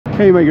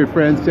Hey my good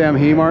friend, Sam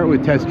Haymart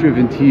with Test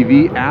Driven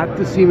TV at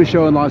the SEMA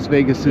show in Las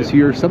Vegas this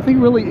year. Something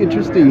really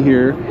interesting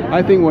here.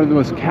 I think one of the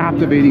most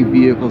captivating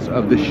vehicles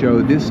of the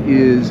show. This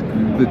is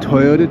the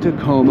Toyota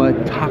Tacoma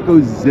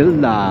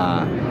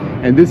TacoZilla.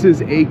 And this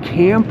is a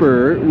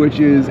camper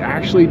which is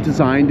actually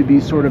designed to be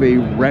sort of a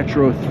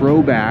retro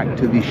throwback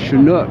to the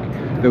Chinook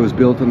that was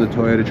built on the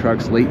Toyota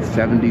trucks late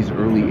 70s,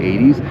 early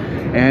 80s.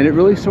 And it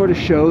really sort of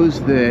shows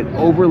that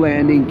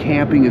overlanding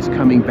camping is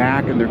coming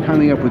back, and they're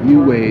coming up with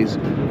new ways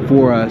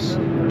for us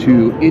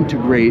to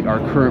integrate our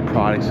current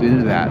products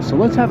into that. So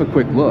let's have a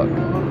quick look.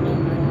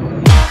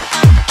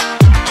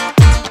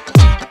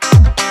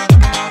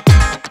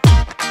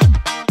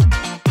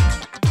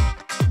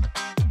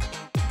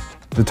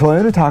 The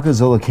Toyota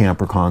TacoZilla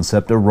camper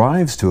concept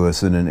arrives to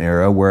us in an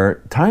era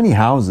where tiny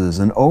houses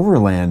and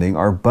overlanding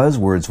are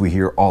buzzwords we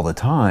hear all the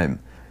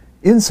time.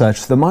 In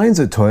such, the minds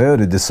at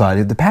Toyota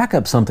decided to pack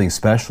up something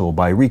special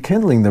by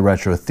rekindling the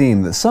retro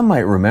theme that some might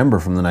remember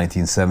from the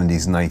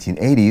 1970s and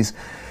 1980s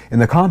in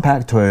the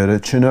compact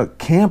Toyota Chinook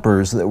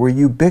campers that were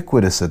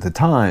ubiquitous at the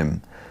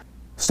time.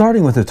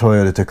 Starting with the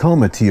Toyota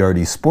Tacoma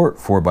TRD Sport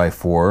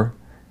 4x4,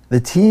 the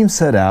team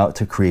set out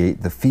to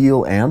create the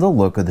feel and the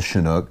look of the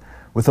Chinook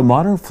with a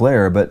modern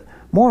flair, but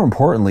more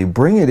importantly,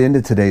 bring it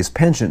into today's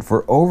penchant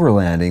for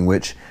overlanding,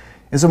 which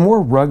is a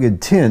more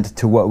rugged tint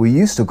to what we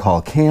used to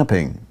call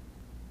camping.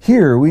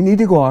 Here, we need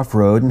to go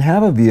off-road and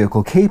have a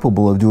vehicle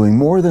capable of doing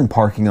more than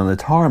parking on the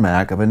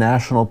tarmac of a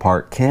national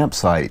park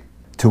campsite.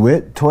 To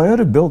wit,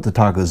 Toyota built the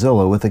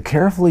TacoZilla with a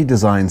carefully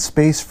designed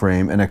space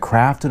frame and a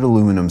crafted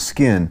aluminum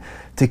skin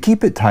to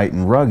keep it tight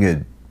and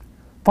rugged.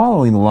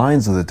 Following the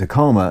lines of the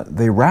Tacoma,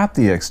 they wrapped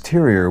the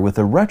exterior with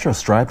a retro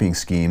striping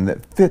scheme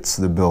that fits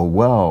the bill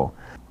well.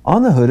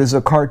 On the hood is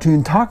a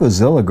cartoon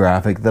TacoZilla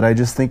graphic that I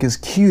just think is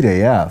cute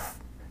AF.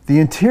 The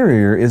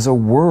interior is a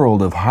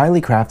world of highly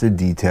crafted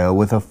detail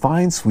with a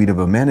fine suite of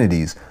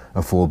amenities,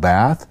 a full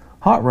bath,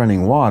 hot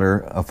running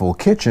water, a full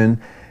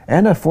kitchen,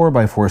 and a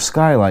 4x4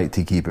 skylight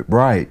to keep it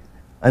bright.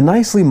 A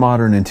nicely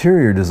modern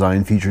interior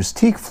design features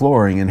teak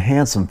flooring and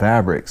handsome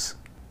fabrics.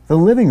 The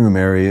living room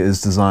area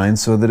is designed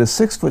so that a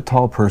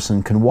 6-foot-tall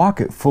person can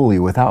walk it fully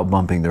without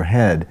bumping their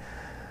head.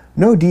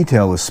 No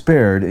detail was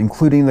spared,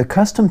 including the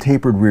custom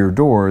tapered rear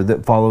door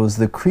that follows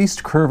the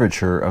creased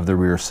curvature of the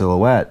rear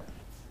silhouette.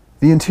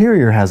 The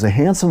interior has a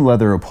handsome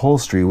leather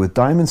upholstery with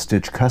diamond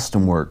stitch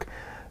custom work.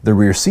 The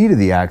rear seat of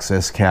the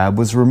access cab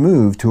was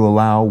removed to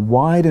allow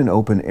wide and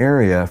open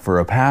area for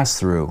a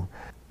pass-through.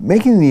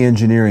 Making the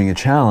engineering a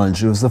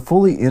challenge was the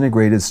fully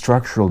integrated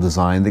structural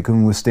design that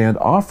can withstand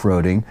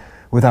off-roading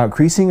without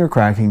creasing or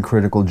cracking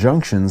critical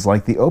junctions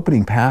like the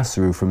opening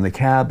pass-through from the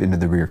cab into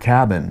the rear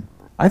cabin.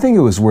 I think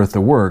it was worth the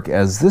work,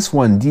 as this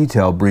one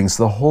detail brings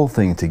the whole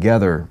thing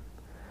together.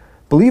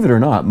 Believe it or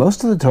not,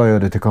 most of the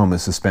Toyota Tacoma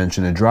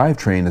suspension and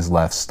drivetrain is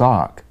left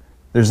stock.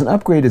 There's an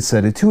upgraded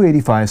set of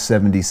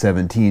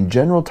 285/70/17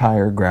 General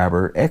Tire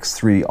Grabber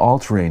X3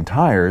 all-terrain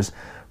tires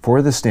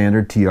for the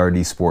standard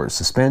TRD Sport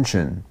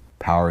suspension.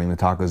 Powering the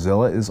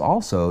TacoZilla is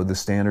also the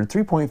standard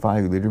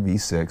 3.5-liter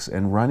V6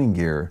 and running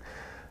gear,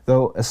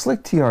 though a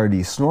slick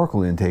TRD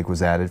snorkel intake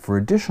was added for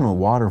additional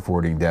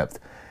waterfording depth.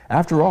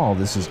 After all,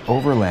 this is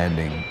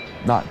overlanding,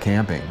 not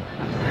camping.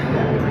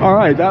 All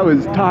right, that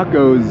was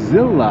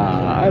TacoZilla.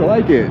 I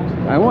like it.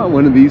 I want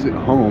one of these at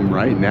home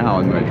right now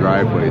in my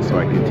driveway so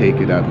I can take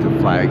it up to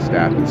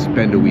Flagstaff and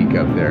spend a week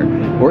up there,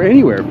 or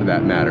anywhere for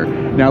that matter.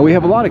 Now, we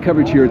have a lot of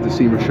coverage here at the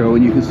SEMA show,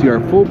 and you can see our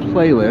full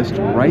playlist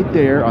right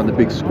there on the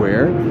big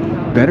square.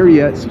 Better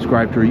yet,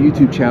 subscribe to our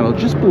YouTube channel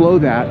just below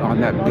that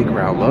on that big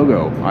round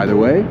logo. Either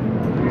way,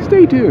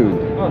 stay tuned.